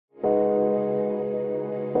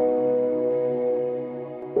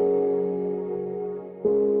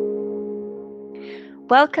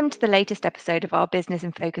Welcome to the latest episode of our Business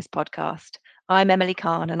in Focus podcast. I'm Emily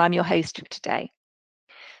Khan and I'm your host for today.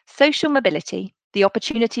 Social mobility, the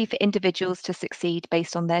opportunity for individuals to succeed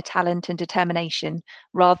based on their talent and determination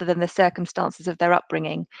rather than the circumstances of their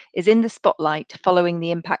upbringing, is in the spotlight following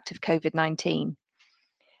the impact of COVID-19.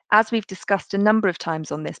 As we've discussed a number of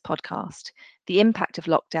times on this podcast, the impact of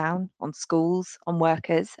lockdown on schools, on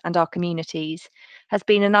workers, and our communities has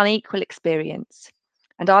been an unequal experience.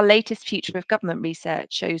 And our latest Future of Government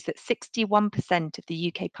research shows that 61% of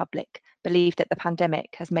the UK public believe that the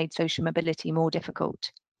pandemic has made social mobility more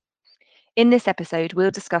difficult. In this episode,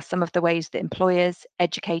 we'll discuss some of the ways that employers,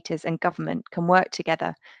 educators, and government can work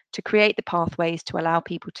together to create the pathways to allow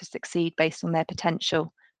people to succeed based on their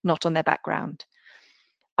potential, not on their background.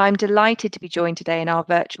 I'm delighted to be joined today in our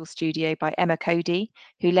virtual studio by Emma Cody,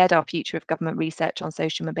 who led our Future of Government research on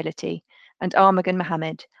social mobility, and Armoghan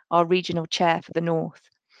Mohammed, our regional chair for the North.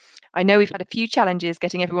 I know we've had a few challenges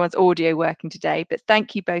getting everyone's audio working today, but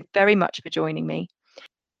thank you both very much for joining me.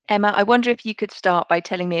 Emma, I wonder if you could start by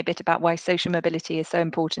telling me a bit about why social mobility is so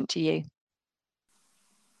important to you.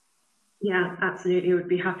 Yeah, absolutely. I would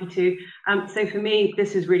be happy to. So for me,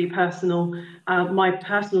 this is really personal. My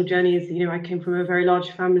personal journey is, I came from a very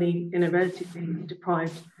large family in a relatively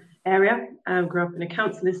deprived area. Grew up in a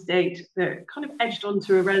council estate that kind of edged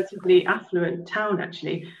onto a relatively affluent town,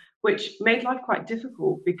 actually, which made life quite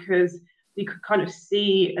difficult because you could kind of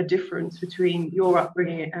see a difference between your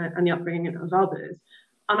upbringing and the upbringing of others.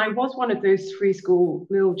 And I was one of those free school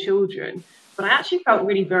meal children, but I actually felt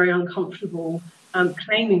really very uncomfortable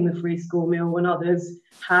claiming the free school meal when others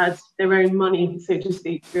had their own money, so to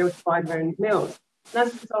speak, to be able to buy their own meals. And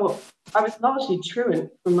as a result, I was largely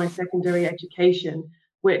truant from my secondary education,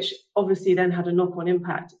 which obviously then had a knock-on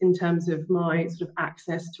impact in terms of my sort of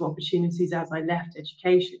access to opportunities as I left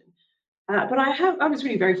education. But I was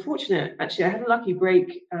really very fortunate, actually. I had a lucky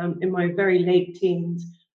break in my very late teens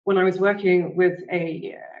when I was working with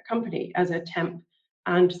a company as a temp,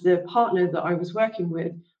 and the partner that I was working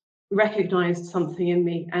with recognized something in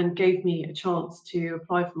me and gave me a chance to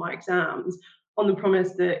apply for my exams on the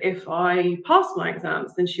promise that if I passed my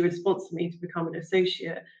exams, then she would sponsor me to become an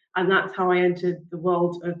associate. And that's how I entered the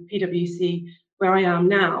world of PwC, where I am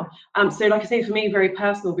now. So like I say, for me, very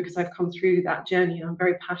personal because I've come through that journey and I'm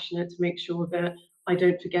very passionate to make sure that I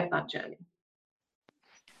don't forget that journey.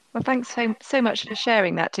 Well, thanks so much for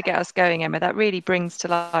sharing that to get us going, Emma. That really brings to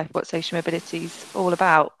life what social mobility is all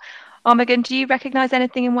about. Armoghan, do you recognise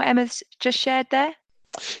anything in what Emma's just shared there?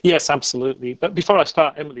 Yes, absolutely. But before I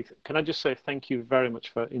start, Emily, can I just say thank you very much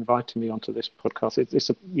for inviting me onto this podcast. It's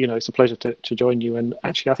a pleasure to join you. And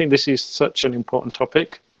actually, I think this is such an important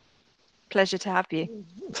topic. Pleasure to have you.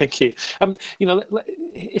 Thank you.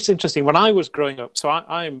 It's interesting. When I was growing up, so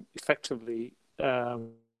I'm effectively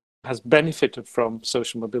has benefited from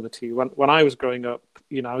social mobility. When I was growing up,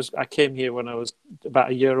 I came here when I was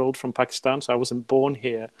about a year old from Pakistan, so I wasn't born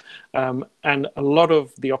here. And a lot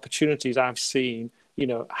of the opportunities I've seen,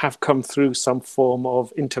 have come through some form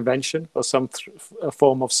of intervention or some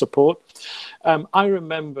form of support. I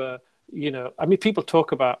remember, people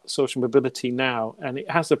talk about social mobility now, and it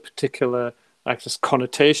has a particular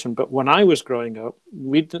connotation. But when I was growing up,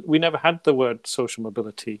 we never had the word social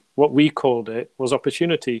mobility. What we called it was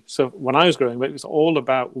opportunity. So when I was growing up, it was all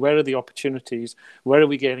about where are the opportunities, where are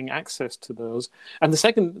we getting access to those. And the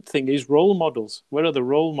second thing is role models. Where are the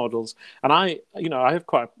role models? And I have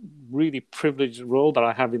quite a really privileged role that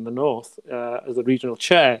I have in the North as the regional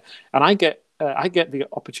chair, and I get the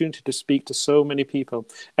opportunity to speak to so many people,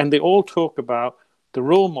 and they all talk about the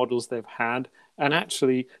role models they've had, and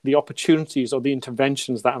actually the opportunities or the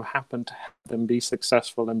interventions that have happened to help them be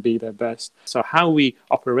successful and be their best. So how we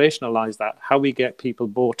operationalize that, how we get people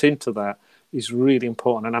bought into that is really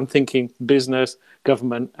important. And I'm thinking business,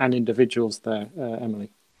 government, and individuals there, Emily.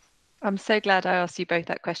 I'm so glad I asked you both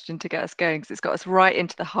that question to get us going, because it's got us right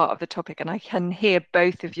into the heart of the topic, and I can hear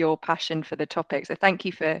both of your passion for the topic. So thank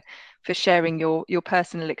you for sharing your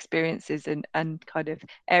personal experiences and kind of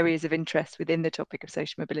areas of interest within the topic of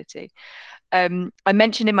social mobility. I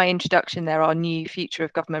mentioned in my introduction there our new Future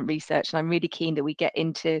of Government research, and I'm really keen that we get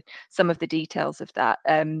into some of the details of that.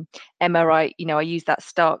 Emma, I use that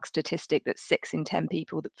stark statistic that 6 in 10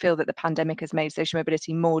 people that feel that the pandemic has made social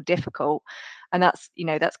mobility more difficult. And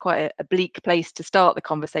that's quite a bleak place to start the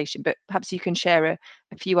conversation, but perhaps you can share a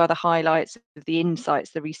few other highlights of the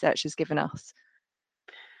insights the research has given us.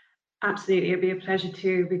 Absolutely, it'd be a pleasure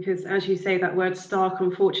too, because as you say, that word stark,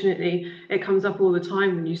 unfortunately, it comes up all the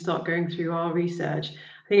time when you start going through our research.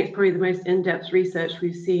 I think it's probably the most in-depth research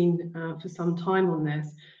we've seen for some time on this.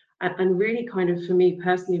 And really kind of, for me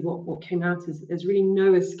personally, what came out is there's really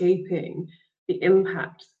no escaping the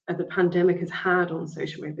impact that the pandemic has had on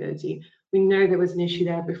social mobility. We know there was an issue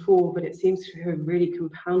there before, but it seems to have really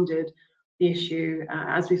compounded the issue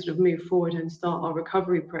as we sort of move forward and start our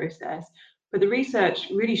recovery process. But the research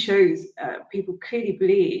really shows people clearly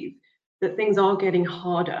believe that things are getting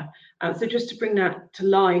harder. So just to bring that to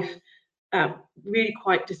life, really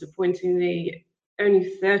quite disappointingly,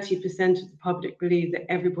 only 30% of the public believe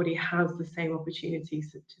that everybody has the same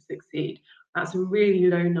opportunities to succeed. That's a really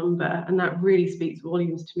low number, and that really speaks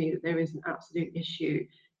volumes to me that there is an absolute issue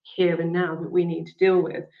here and now that we need to deal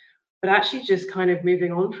with. But actually, just kind of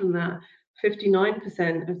moving on from that,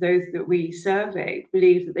 59% of those that we surveyed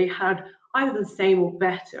believe that they had either the same or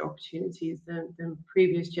better opportunities than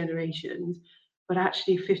previous generations. But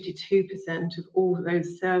actually, 52% of all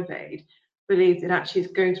those surveyed believe that actually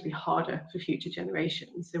it's going to be harder for future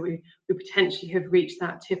generations. So we potentially have reached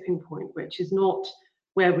that tipping point, which is not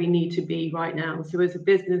where we need to be right now. So as a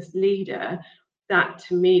business leader, that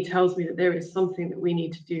to me tells me that there is something that we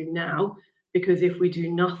need to do now, because if we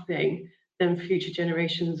do nothing, then future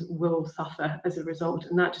generations will suffer as a result,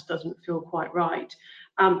 and that just doesn't feel quite right.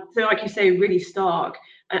 So like you say, really stark,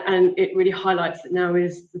 and it really highlights that now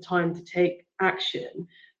is the time to take action.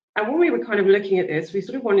 And when we were kind of looking at this, we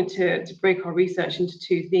sort of wanted to break our research into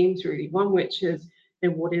two themes, really. One, which is,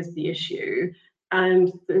 what is the issue?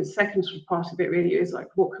 And the second sort of part of it really is like,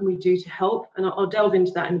 what can we do to help? And I'll delve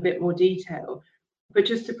into that in a bit more detail. But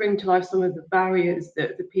just to bring to life some of the barriers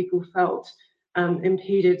that the people felt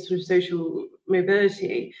impeded sort of social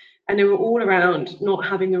mobility. And they were all around not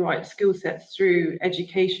having the right skill sets through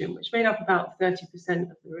education, which made up about 30%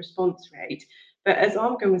 of the response rate. But as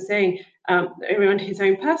Armoghan was saying, around his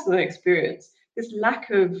own personal experience, this lack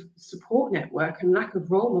of support network and lack of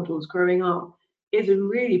role models growing up is a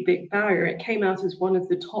really big barrier. It came out as one of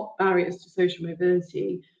the top barriers to social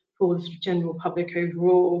mobility for the general public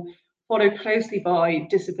overall, followed closely by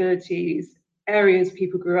disabilities, areas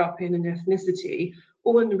people grew up in, and ethnicity,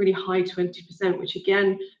 all in the really high 20%, which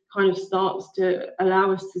again kind of starts to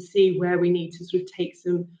allow us to see where we need to sort of take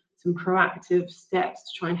some proactive steps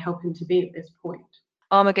to try and help intervene at this point.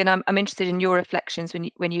 Armoghan, I'm interested in your reflections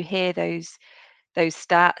when you hear those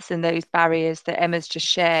stats and those barriers that Emma's just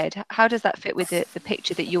shared. How does that fit with the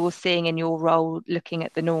picture that you're seeing in your role looking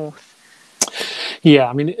at the North? Yeah,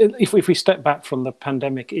 I mean, if we step back from the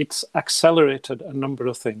pandemic, it's accelerated a number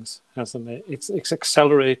of things, hasn't it? It's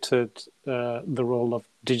accelerated the role of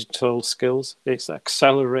digital skills. It's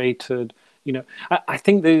accelerated, I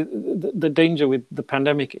think the danger with the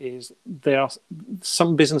pandemic is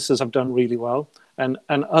some businesses have done really well, and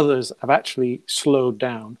others have actually slowed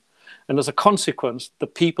down. And as a consequence, the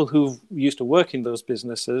people who used to work in those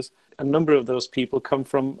businesses, a number of those people come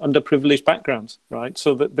from underprivileged backgrounds, right?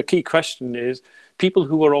 So the key question is, people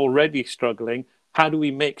who are already struggling, how do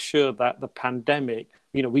we make sure that the pandemic,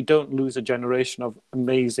 we don't lose a generation of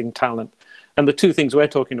amazing talent? And the two things we're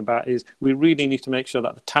talking about is we really need to make sure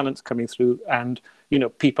that the talent's coming through and,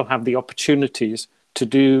 people have the opportunities to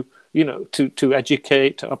do, to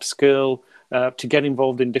educate, to upskill, to get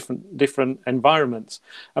involved in different environments.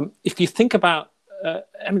 If you think about,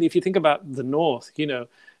 Emily, if you think about the North,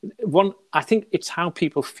 I think it's how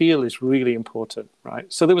people feel is really important,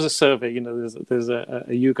 right? So there was a survey, there's a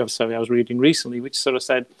YouGov survey I was reading recently, which sort of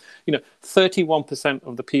said, 31%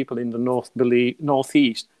 of the people in the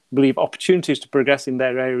Northeast believe opportunities to progress in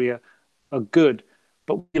their area are good.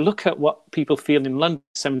 But when you look at what people feel in London,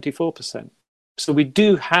 74%. So we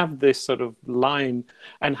do have this sort of line,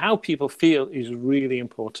 and how people feel is really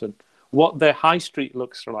important. What their high street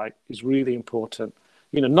looks like is really important.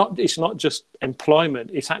 It's not just employment;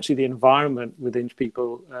 it's actually the environment within which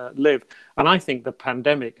people live. And I think the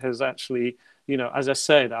pandemic has actually, as I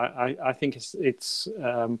said, I think it's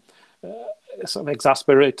sort of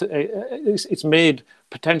exasperated. It's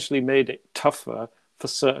potentially made it tougher for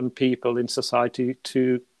certain people in society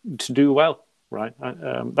to do well. Right,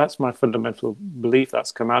 that's my fundamental belief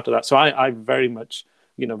that's come out of that. So I very much,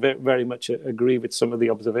 very much agree with some of the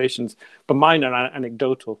observations. But mine are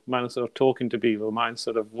anecdotal. Mine are sort of talking to people. Mine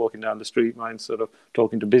sort of walking down the street. Mine sort of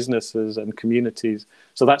talking to businesses and communities.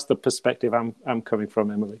 So that's the perspective I'm coming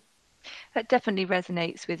from, Emily. That definitely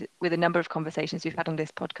resonates with a number of conversations we've had on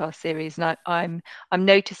this podcast series, and I'm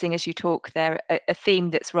noticing as you talk there a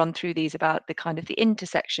theme that's run through these about the kind of the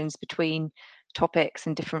intersections between topics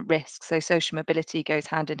and different risks. So social mobility goes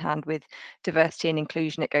hand in hand with diversity and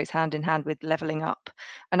inclusion. It goes hand in hand with levelling up,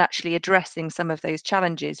 and actually addressing some of those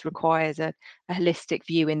challenges requires a holistic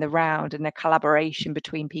view in the round and a collaboration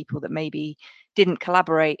between people that maybe didn't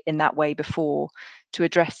collaborate in that way before to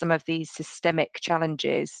address some of these systemic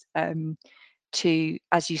challenges. to,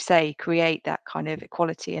 as you say, create that kind of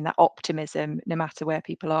equality and that optimism, no matter where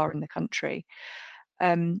people are in the country.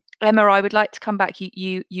 Emma, I would like to come back.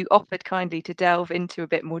 You offered kindly to delve into a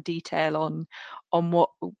bit more detail on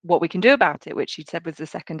what we can do about it, which you said was the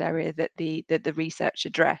second area that the research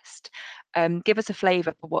addressed. Give us a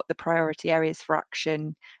flavour for what the priority areas for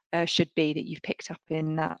action should be that you've picked up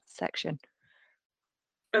in that section.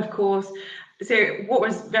 Of course. So what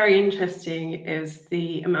was very interesting is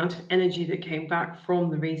the amount of energy that came back from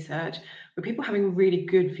the research, with people having really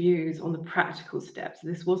good views on the practical steps.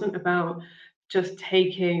 This wasn't about just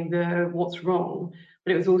taking the what's wrong,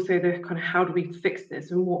 but it was also the kind of how do we fix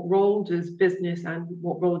this, and what role does business and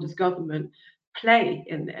what role does government play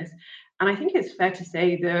in this. And I think it's fair to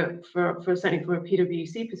say that for certainly from a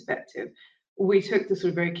PwC perspective, we took the sort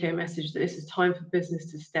of very clear message that this is time for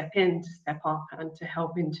business to step in, to step up, and to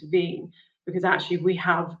help intervene, because actually we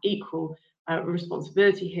have equal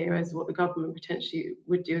responsibility here as what the government potentially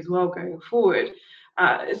would do as well going forward.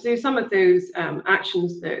 So some of those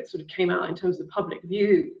actions that sort of came out in terms of public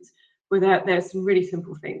views were that there's some really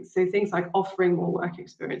simple things. So things like offering more work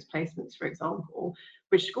experience placements, for example,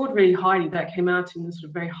 which scored really highly. That came out in the sort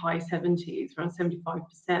of very high 70s, around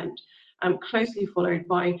 75%, closely followed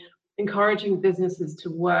by encouraging businesses to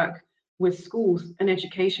work with schools and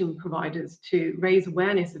education providers to raise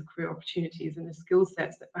awareness of career opportunities and the skill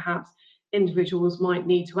sets that perhaps individuals might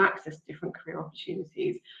need to access different career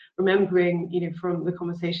opportunities. Remembering, from the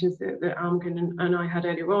conversations that Armoghan and I had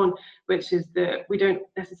earlier on, which is that we don't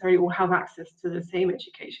necessarily all have access to the same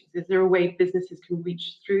education. Is there a way businesses can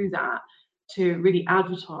reach through that to really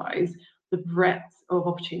advertise the breadth of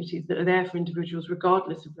opportunities that are there for individuals,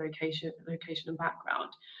 regardless of location and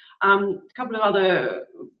background? A couple of other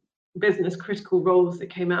business critical roles that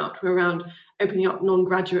came out were around opening up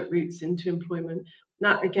non-graduate routes into employment.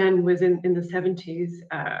 That again was in the 70s,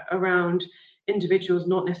 around individuals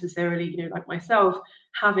not necessarily, like myself,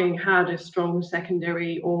 having had a strong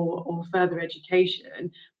secondary or further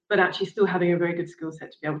education, but actually still having a very good skill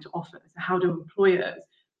set to be able to offer. So how do employers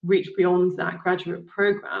reach beyond that graduate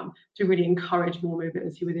program to really encourage more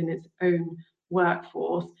mobility within its own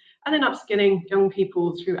workforce? And then upskilling young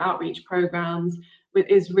people through outreach programs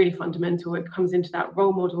is really fundamental. It comes into that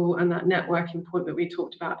role model and that networking point that we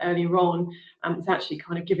talked about earlier on. It's actually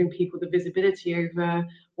kind of giving people the visibility over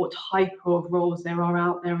what type of roles there are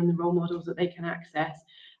out there and the role models that they can access.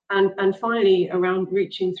 And finally, around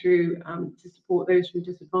reaching through to support those from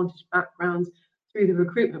disadvantaged backgrounds through the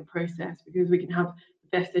recruitment process, because we can have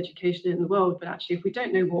the best education in the world, but actually if we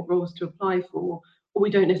don't know what roles to apply for, or we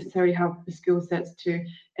don't necessarily have the skill sets to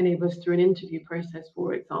enable us through an interview process,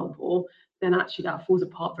 for example, then actually that falls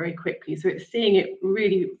apart very quickly. So it's seeing it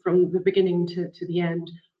really from the beginning to the end,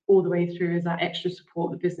 all the way through, as that extra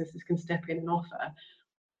support that businesses can step in and offer.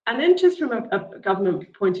 And then just from a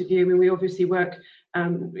government point of view, I mean, we obviously work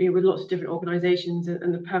with lots of different organisations,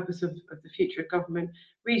 and the purpose of the future of government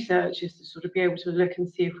research is to sort of be able to look and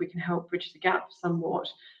see if we can help bridge the gap somewhat.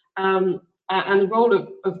 And the role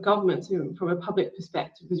of government from a public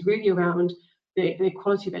perspective is really around the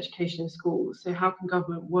quality of education in schools. So how can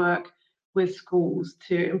government work with schools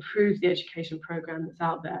to improve the education programme that's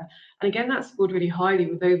out there? And again, that scored really highly,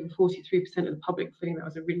 with over 43% of the public feeling that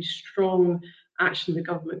was a really strong action the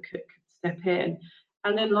government could step in.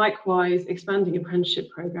 And then likewise, expanding apprenticeship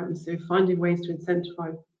programmes, so finding ways to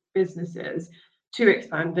incentivise businesses to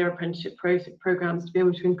expand their apprenticeship programmes to be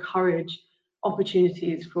able to encourage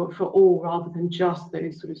opportunities for all, rather than just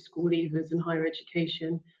those sort of school leavers and higher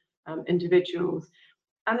education individuals.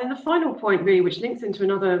 And then the final point, really, which links into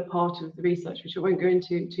another part of the research, which I won't go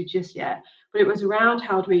into just yet, but it was around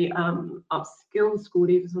how do we upskill school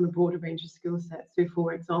leavers on a broader range of skill sets. So,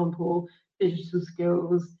 for example, digital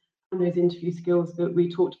skills and those interview skills that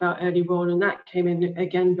we talked about earlier on, and that came in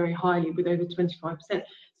again very highly with over 25%. So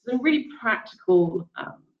some really practical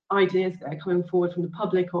ideas there coming forward from the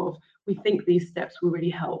public of, we think these steps will really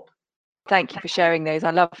help. Thank you for sharing those.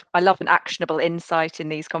 I love an actionable insight in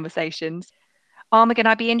these conversations. Armoghan,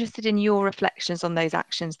 I'd be interested in your reflections on those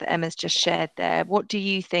actions that Emma's just shared there. What do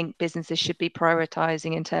you think businesses should be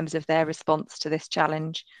prioritising in terms of their response to this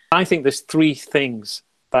challenge? I think there's three things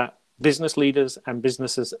that business leaders and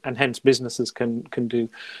businesses, and hence businesses, can do.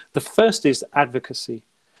 The first is advocacy.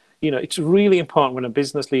 It's really important when a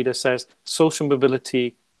business leader says social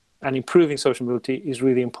mobility and improving social mobility is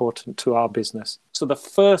really important to our business. So the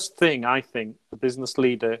first thing I think a business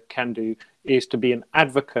leader can do is to be an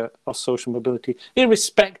advocate of social mobility,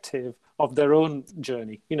 irrespective of their own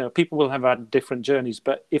journey. People will have had different journeys,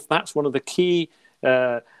 but if that's one of the key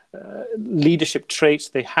leadership traits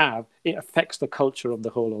they have, it affects the culture of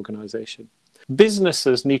the whole organization.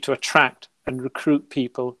 businesses need to attract and recruit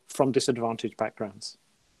people from disadvantaged backgrounds.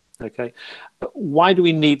 Okay, but why do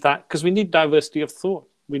we need that? Because we need diversity of thought.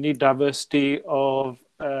 We need diversity of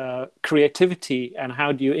creativity, and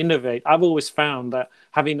how do you innovate? I've always found that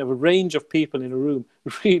having a range of people in a room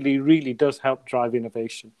really, really does help drive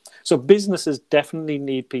innovation. So businesses definitely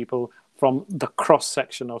need people from the cross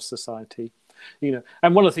section of society.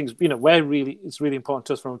 And one of the things, where really it's really important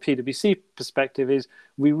to us from a PwC perspective is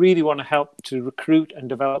we really want to help to recruit and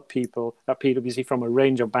develop people at PwC from a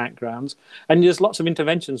range of backgrounds. And there's lots of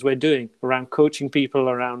interventions we're doing around coaching people,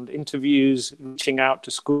 around interviews, reaching out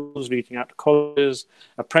to schools, reaching out to colleges,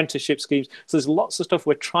 apprenticeship schemes. So there's lots of stuff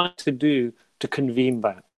we're trying to do to convene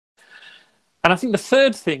that. And I think the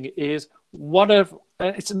third thing is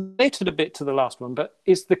it's related a bit to the last one, but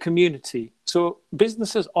it's the community. So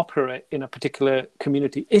businesses operate in a particular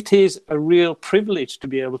community. It is a real privilege to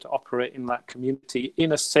be able to operate in that community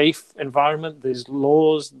in a safe environment. There's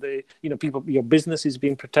laws, your business is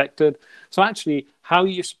being protected. So actually, how are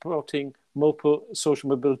you supporting social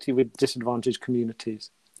mobility with disadvantaged communities?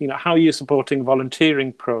 How are you supporting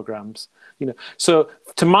volunteering programs? So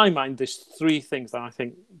to my mind, there's three things that I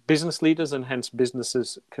think business leaders and hence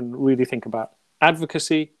businesses can really think about: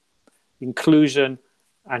 advocacy, inclusion,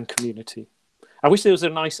 and community. I wish there was a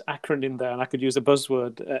nice acronym there and I could use a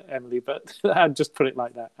buzzword, Emily, but I'd just put it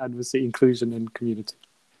like that: advocacy, inclusion, and community.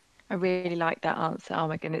 I really like that answer,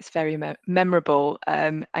 Armoghan. It's very memorable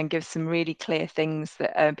and gives some really clear things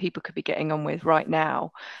that people could be getting on with right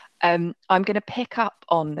now. I'm going to pick up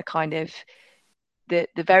on the kind of the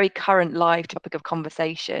very current live topic of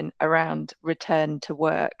conversation around return to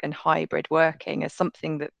work and hybrid working as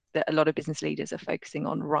something that a lot of business leaders are focusing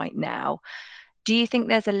on right now. Do you think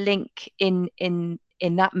there's a link in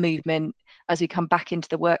that movement as we come back into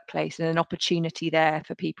the workplace and an opportunity there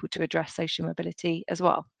for people to address social mobility as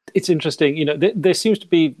well? It's interesting, there seems to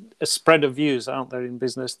be a spread of views, aren't there, in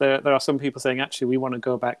business? There are some people saying, actually, we want to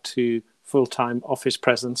go back to full-time office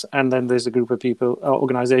presence. And then there's a group of people,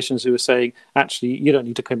 organizations who are saying, actually, you don't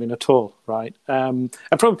need to come in at all, right? And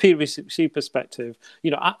from a PwC perspective,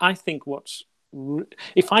 I think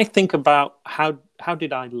if I think about how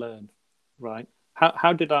did I learn, right?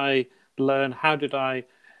 How did I learn? How did I,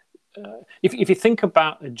 if you think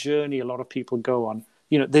about a journey a lot of people go on,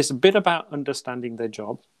 there's a bit about understanding their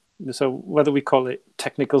job. So whether we call it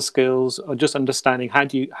technical skills or just understanding how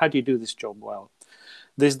do you do this job well.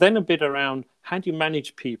 There's then a bit around how do you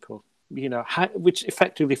manage people, which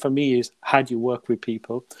effectively for me is how do you work with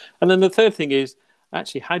people. And then the third thing is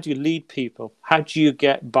actually how do you lead people? How do you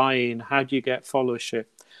get buy-in? How do you get followership?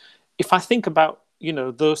 If I think about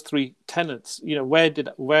those three tenets,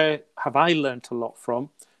 where have I learned a lot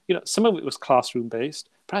from? Some of it was classroom based,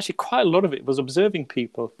 but actually quite a lot of it was observing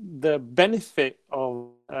people. The benefit of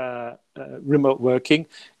remote working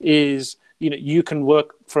is you can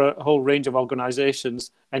work for a whole range of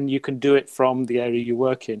organizations and you can do it from the area you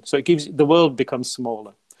work in. So the world becomes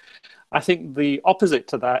smaller. I think the opposite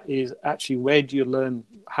to that is actually where do you learn?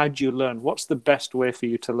 How do you learn? What's the best way for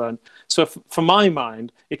you to learn? So for my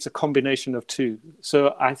mind, it's a combination of two.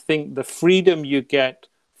 So I think the freedom you get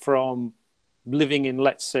from living in,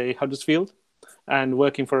 let's say, Huddersfield and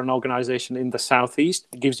working for an organization in the southeast,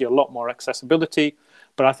 it gives you a lot more accessibility.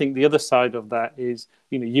 But I think the other side of that is,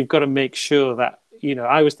 you've got to make sure that,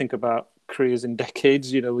 I always think about careers in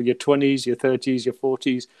decades, your 20s, your 30s, your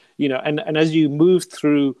 40s, and as you move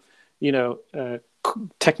through,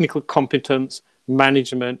 technical competence,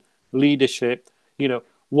 management, leadership,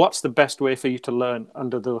 what's the best way for you to learn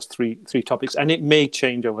under those three topics? And it may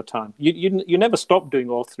change over time. You never stop doing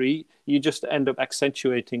all three. You just end up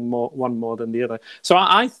accentuating one more than the other. So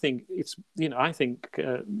I think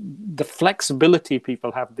the flexibility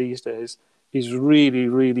people have these days is really,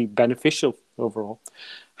 really beneficial overall.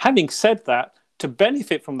 Having said that, to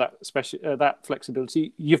benefit from that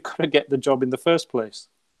flexibility, you've got to get the job in the first place,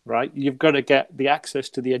 right? You've got to get the access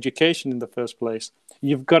to the education in the first place.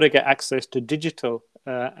 You've got to get access to digital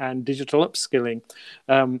and digital upskilling.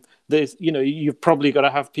 You've probably got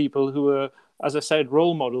to have people who are, as I said,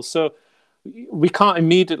 role models. So we can't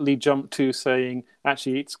immediately jump to saying,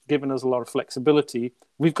 actually, it's given us a lot of flexibility.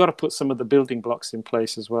 We've got to put some of the building blocks in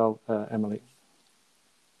place as well, Emily.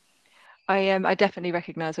 I definitely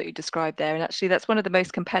recognise what you described there, and actually that's one of the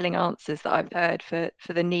most compelling answers that I've heard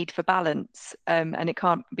for the need for balance. And it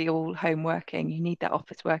can't be all home working. You need that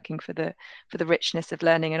office working for the richness of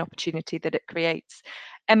learning and opportunity that it creates.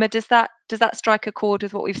 Emma, does that strike a chord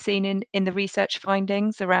with what we've seen in the research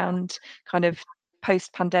findings around kind of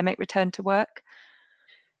post-pandemic return to work?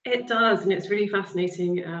 It does, and it's really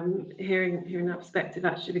fascinating hearing that perspective,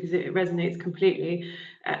 actually, because it resonates completely.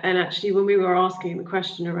 And actually, when we were asking the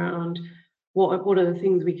question around what are the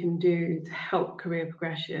things we can do to help career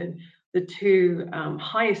progression, the two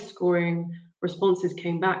highest scoring responses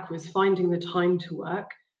came back was finding the time to work,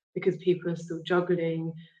 because people are still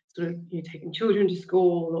juggling sort of taking children to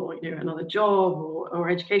school, or another job, or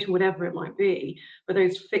education, whatever it might be. But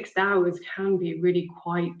those fixed hours can be really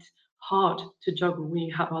quite hard to juggle when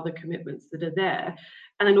you have other commitments that are there.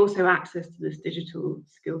 And then also access to this digital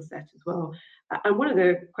skill set as well. And one of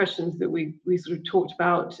the questions that we sort of talked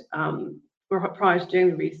about prior to doing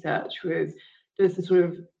the research was, does the sort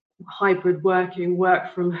of hybrid working,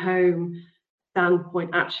 work from home standpoint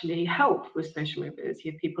actually help with social mobility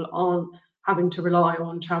if people aren't having to rely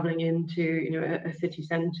on traveling into a city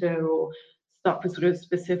centre, or stuck with sort of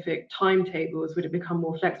specific timetables? Would it become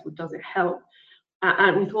more flexible? Does it help?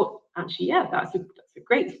 And we thought, actually, yeah, that's a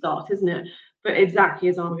great start, isn't it? But exactly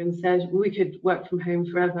as Armoghan said, we could work from home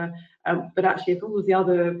forever. But actually, if all of the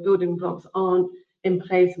other building blocks aren't in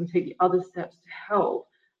place, and we take the other steps to help,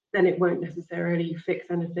 then it won't necessarily fix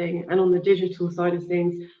anything. And on the digital side of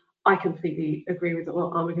things, I completely agree with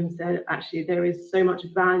what Armoghan said. Actually, there is so much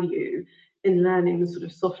value in learning the sort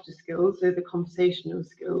of softer skills, so the conversational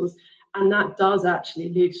skills. And that does actually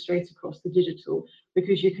lead straight across the digital,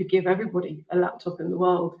 because you could give everybody a laptop in the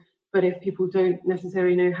world, but if people don't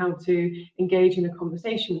necessarily know how to engage in a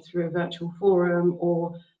conversation through a virtual forum,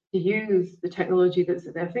 or to use the technology that's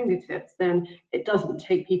at their fingertips, then it doesn't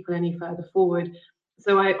take people any further forward.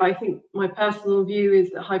 So I think my personal view is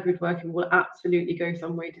that hybrid working will absolutely go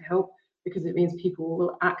some way to help, because it means people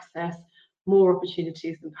will access more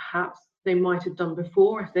opportunities than perhaps they might have done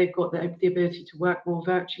before if they've got the ability to work more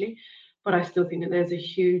virtually. But I still think that there's a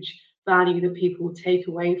huge value that people will take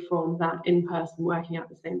away from that in-person working at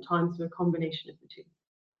the same time, so a combination of the two.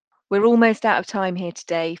 We're almost out of time here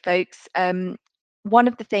today, folks. One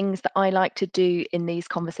of the things that I like to do in these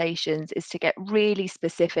conversations is to get really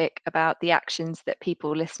specific about the actions that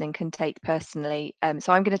people listening can take personally.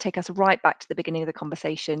 So I'm going to take us right back to the beginning of the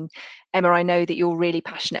conversation. Emma, I know that you're really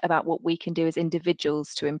passionate about what we can do as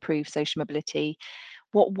individuals to improve social mobility.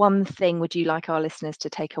 What one thing would you like our listeners to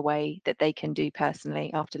take away that they can do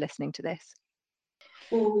personally after listening to this?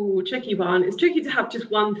 Oh, tricky one. It's tricky to have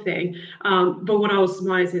just one thing, but what I'll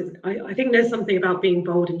surmise is I think there's something about being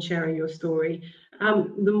bold and sharing your story.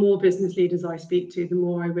 The more business leaders I speak to, the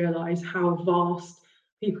more I realise how vast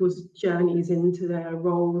people's journeys into their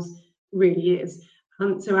roles really is.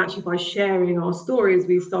 So actually, by sharing our stories,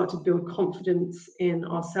 we start to build confidence in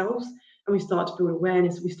ourselves, and we start to build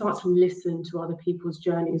awareness. We start to listen to other people's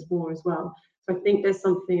journeys more as well. So I think there's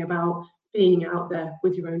something about being out there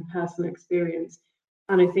with your own personal experience.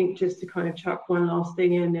 And I think, just to kind of chuck one last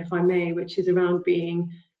thing in, if I may, which is around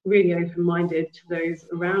being really open-minded to those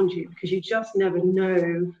around you, because you just never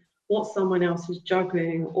know what someone else is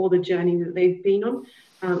juggling or the journey that they've been on.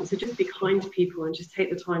 So just be kind to people, and just take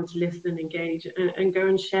the time to listen and engage, and go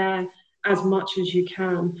and share as much as you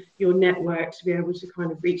can your network, to be able to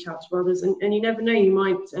kind of reach out to others. And you never know, you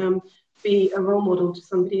might be a role model to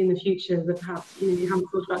somebody in the future that perhaps you haven't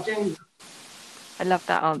thought about doing that. I love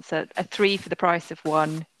that answer. A 3 for the price of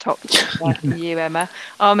 1. Top from you, Emma.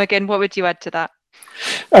 Armoghan, what would you add to that?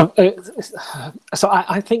 So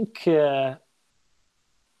I think the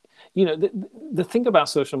thing about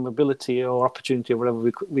social mobility, or opportunity, or whatever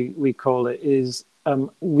we call it, is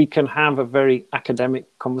we can have a very academic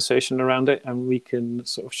conversation around it, and we can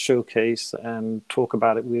sort of showcase and talk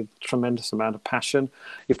about it with tremendous amount of passion.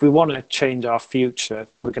 If we want to change our future,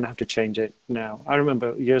 we're going to have to change it now. I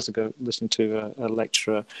remember years ago listening to a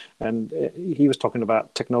lecturer, and he was talking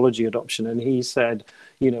about technology adoption, and he said,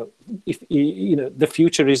 if the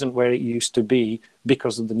future isn't where it used to be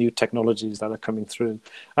because of the new technologies that are coming through.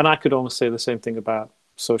 And I could almost say the same thing about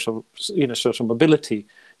social mobility.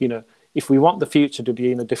 If we want the future to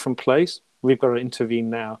be in a different place, we've got to intervene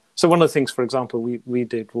now. So one of the things, for example, we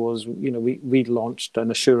did was, we launched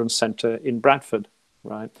an assurance center in Bradford,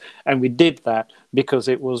 right? And we did that because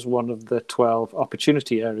it was one of the 12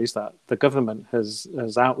 opportunity areas that the government has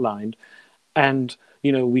outlined. And,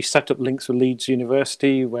 we set up links with Leeds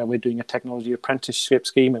University, where we're doing a technology apprenticeship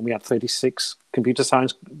scheme, and we had 36 computer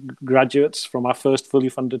science graduates from our first fully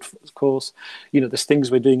funded course. There's things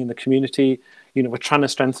we're doing in the community. We're trying to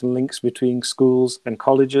strengthen links between schools and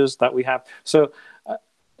colleges that we have. So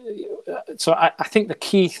I think the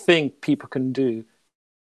key thing people can do,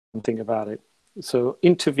 think about it. So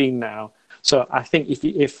intervene now. So I think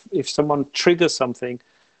if someone triggers something,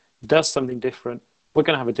 does something different, we're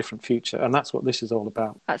going to have a different future. And that's what this is all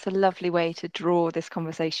about. That's a lovely way to draw this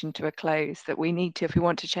conversation to a close, that we need to, if we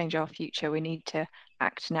want to change our future, we need to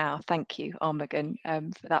act now. Thank you, Armoghan,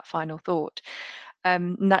 for that final thought.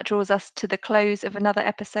 And that draws us to the close of another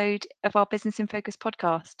episode of our Business in Focus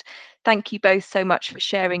podcast. Thank you both so much for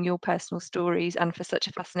sharing your personal stories and for such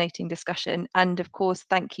a fascinating discussion. And of course,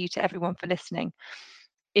 thank you to everyone for listening.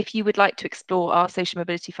 If you would like to explore our social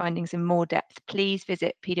mobility findings in more depth, please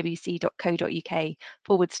visit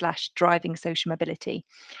pwc.co.uk/driving social mobility.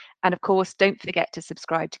 And of course, don't forget to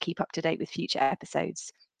subscribe to keep up to date with future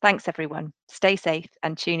episodes. Thanks, everyone. Stay safe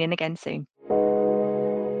and tune in again soon.